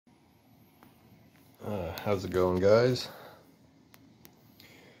How's it going, guys?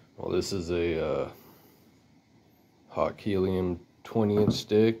 Well, this is a hot Helium 20-inch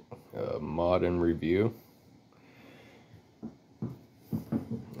stick mod and review.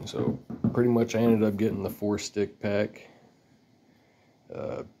 So pretty much I ended up getting the 4-stick pack.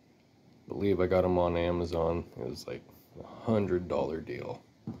 Believe I got them on Amazon. It was like $100 deal.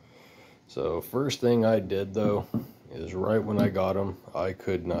 So first thing I did though is right when I got them, I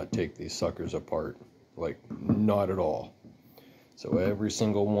could not take these suckers apart, like not at all. So every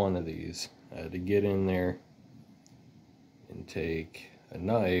single one of these, I had to get in there and take a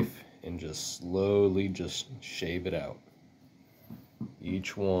knife and just slowly just shave it out.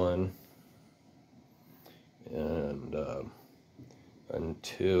 Each one, and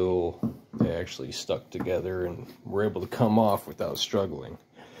until they actually stuck together and were able to come off without struggling.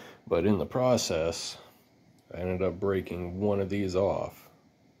 But in the process, I ended up breaking one of these off.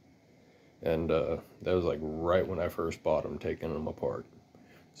 And that was like right when I first bought them, taking them apart.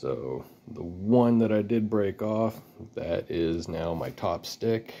 So the one that I did break off, that is now my top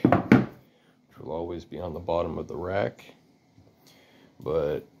stick, which will always be on the bottom of the rack.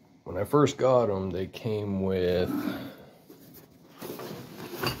 But when I first got them, they came with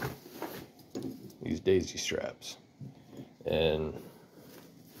these daisy straps. And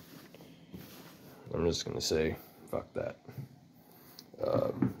I'm just gonna say, fuck that.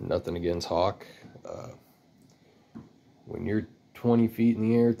 Nothing against Hawk. When you're 20 feet in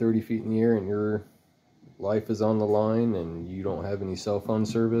the air, 30 feet in the air, and your life is on the line and you don't have any cell phone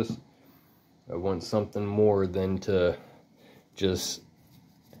service, I want something more than to just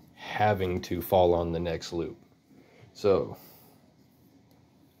having to fall on the next loop. So,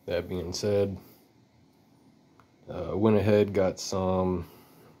 that being said, went ahead, got some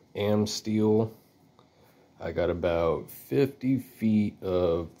Amsteel. I got about 50 feet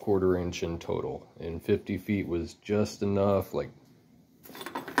of 1/4 inch in total, and 50 feet was just enough. Like,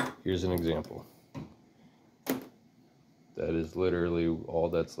 here's an example. That is literally all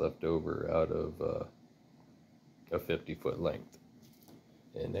that's left over out of a 50-foot length.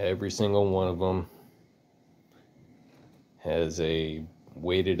 And every single one of them has a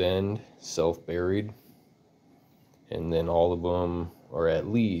weighted end, self-buried, and then all of them are at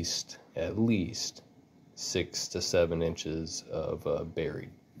least 6 to 7 inches of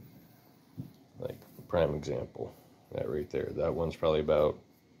buried. Like, prime example, that right there, that one's probably about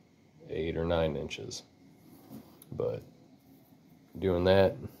 8 or 9 inches. But doing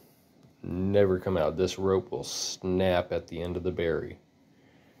that, never come out. This rope will snap at the end of the bury,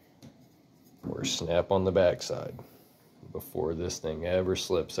 or snap on the backside, before this thing ever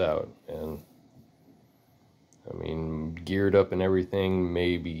slips out. And I mean, geared up and everything,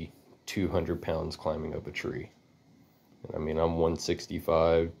 maybe 200 pounds climbing up a tree. And I mean, I'm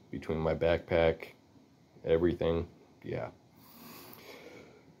 165 between my backpack, everything, yeah.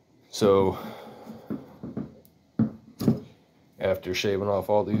 So after shaving off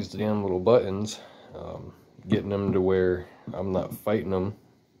all these damn little buttons, getting them to where I'm not fighting them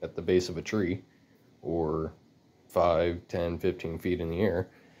at the base of a tree or 5, 10, 15 feet in the air,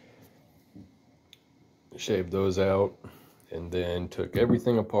 shaved those out, and then took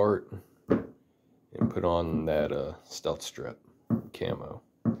everything apart and put on that stealth strip camo.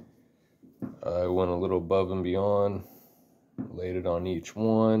 I went a little above and beyond, laid it on each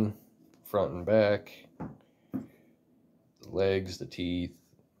one, front and back, the legs, the teeth.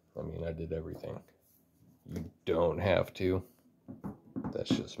 I mean, I did everything. You don't have to. That's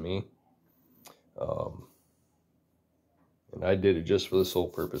just me. And I did it just for the sole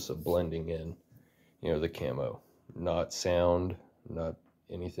purpose of blending in, you know, the camo. Not sound, not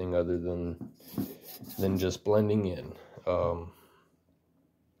anything other than just blending in.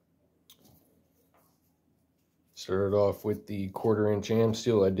 Started off with the 1/4 inch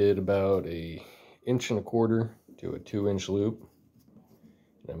Amsteel. I did about 1 1/4 inches to a 2-inch loop.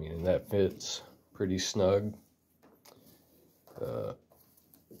 I mean, and that fits pretty snug.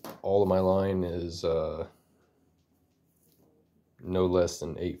 All of my line is no less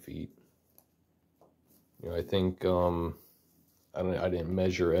than 8 feet. You know, I think I didn't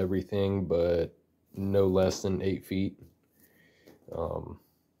measure everything, but no less than 8 feet.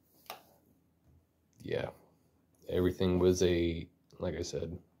 Yeah, everything was like I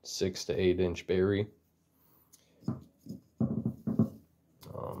said, 6 to 8 inch bury.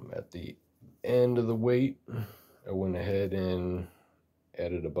 At the end of the weight, I went ahead and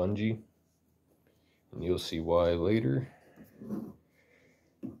added a bungee, and you'll see why later.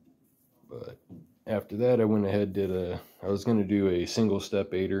 But after that, I went ahead, I was going to do a single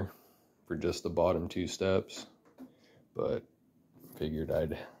step aider for just the bottom 2 steps, but figured I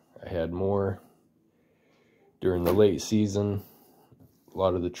had more, During the late season, a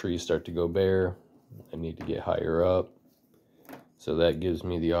lot of the trees start to go bare. I need to get higher up. So that gives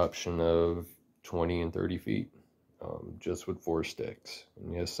me the option of 20 and 30 feet, just with 4 sticks.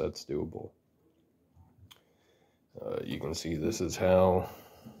 And yes, that's doable. You can see this is how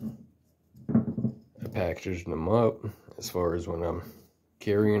I packaged them up as far as when I'm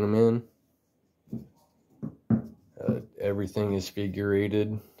carrying them in. Everything is figure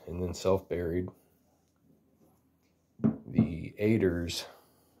eighted and then self-buried. The aiders,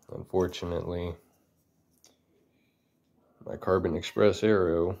 unfortunately, my Carbon Express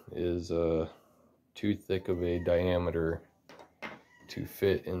arrow is too thick of a diameter to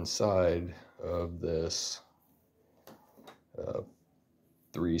fit inside of this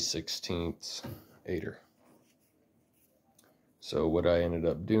 3/16 aider. So what I ended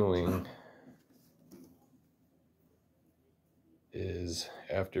up doing is,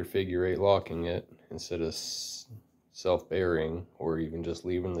 after figure 8 locking it, instead of self-bearing or even just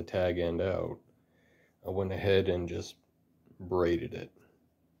leaving the tag end out, I went ahead and just braided it,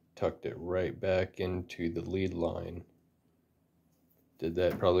 tucked it right back into the lead line. Did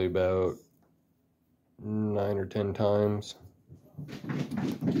that probably about 9 or 10 times,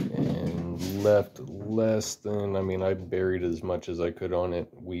 and left less than, I buried as much as I could on it,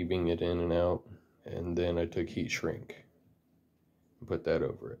 weaving it in and out, and then I took heat shrink and put that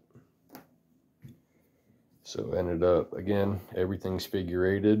over it. So ended up, again, everything's figure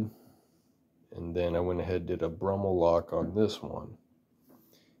eighted, and then I went ahead and did a Brummel lock on this one.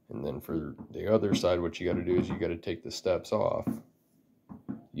 And then for the other side, what you got to do is you got to take the steps off,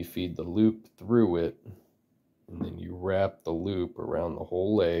 you feed the loop through it, and then you wrap the loop around the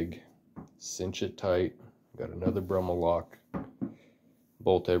whole leg, cinch it tight, got another Brummel lock,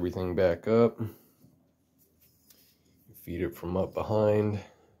 bolt everything back up, feed it from up behind,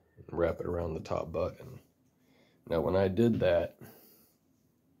 and wrap it around the top button. Now when I did that,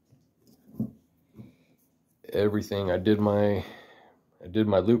 everything, I did my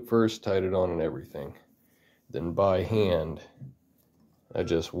loop first, tied it on and everything. Then by hand, I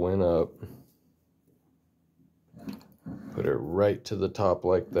just went up, put it right to the top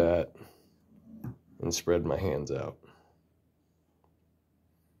like that, and spread my hands out.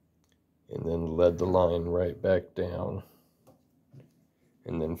 And then led the line right back down,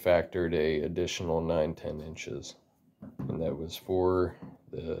 and then factored a additional 9-10 inches. And that was for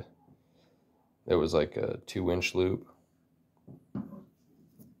that was like a 2-inch loop,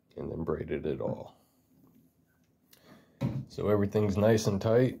 and then braided it all. So everything's nice and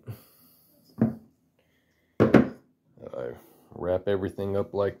tight. I wrap everything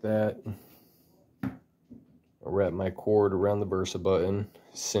up like that. I wrap my cord around the Versa button,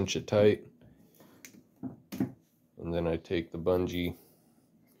 cinch it tight, and then I take the bungee,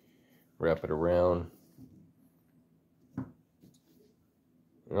 wrap it around.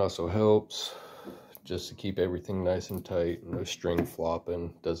 It also helps just to keep everything nice and tight, no string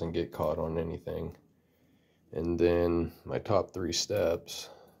flopping, doesn't get caught on anything. And then my top 3 steps,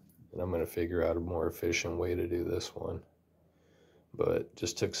 and I'm going to figure out a more efficient way to do this one. But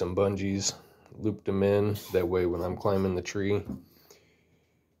just took some bungees, looped them in, that way when I'm climbing the tree,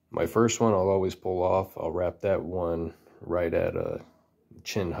 my first one I'll always pull off. I'll wrap that one right at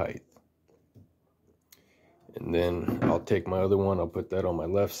chin height. And then I'll take my other one, I'll put that on my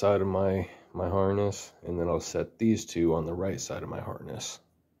left side of my harness, and then I'll set these 2 on the right side of my harness.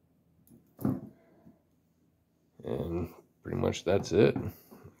 And pretty much that's it.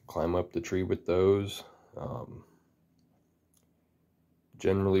 Climb up the tree with those.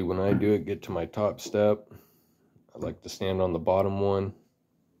 Generally when I do it, get to my top step, I like to stand on the bottom one.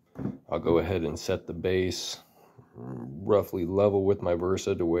 I'll go ahead and set the base roughly level with my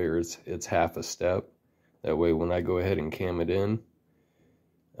Versa to where it's half a step. That way when I go ahead and cam it in,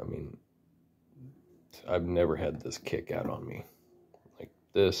 I've never had this kick out on me. Like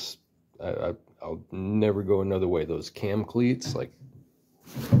this, I'll never go another way. Those cam cleats, like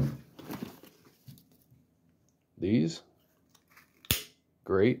these,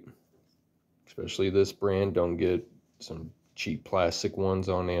 great. Especially this brand. Don't get some cheap plastic ones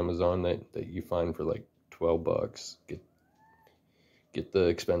on Amazon that you find for like 12 bucks. Get the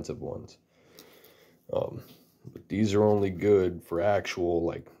expensive ones. But these are only good for actual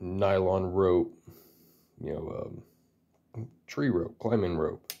like nylon rope, tree rope, climbing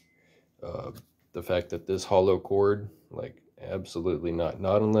rope. The fact that this hollow cord, like, absolutely not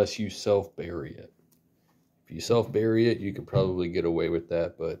unless you self-bury it. If you self-bury it, you could probably get away with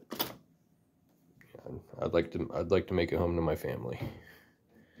that, but I'd like to make it home to my family,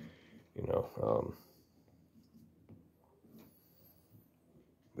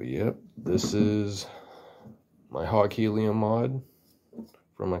 but yep, this is my Hawk Helium mod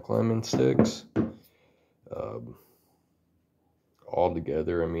for my climbing sticks. All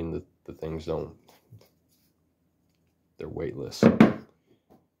together, I mean, the things don't, they're weightless.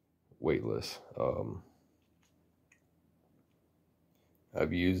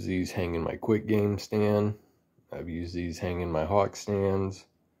 I've used these hanging my quick game stand. I've used these hanging my Hawk stands.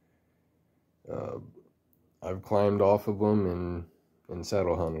 I've climbed off of them and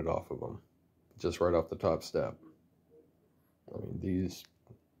saddle hunted off of them, just right off the top step. I mean, these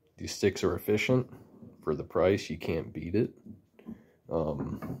sticks are efficient for the price. You can't beat it.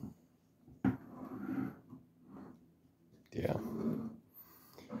 Yeah.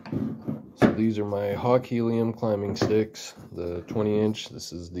 So these are my Hawk Helium climbing sticks, the 20-inch.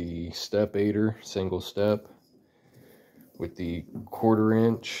 This is the step 8er, single step, with the 1/4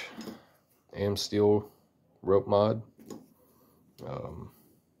 inch Amsteel rope mod.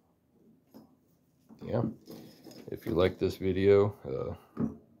 Yeah, if you like this video,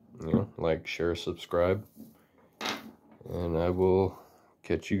 you know, like, share, subscribe, and I will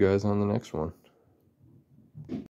catch you guys on the next one.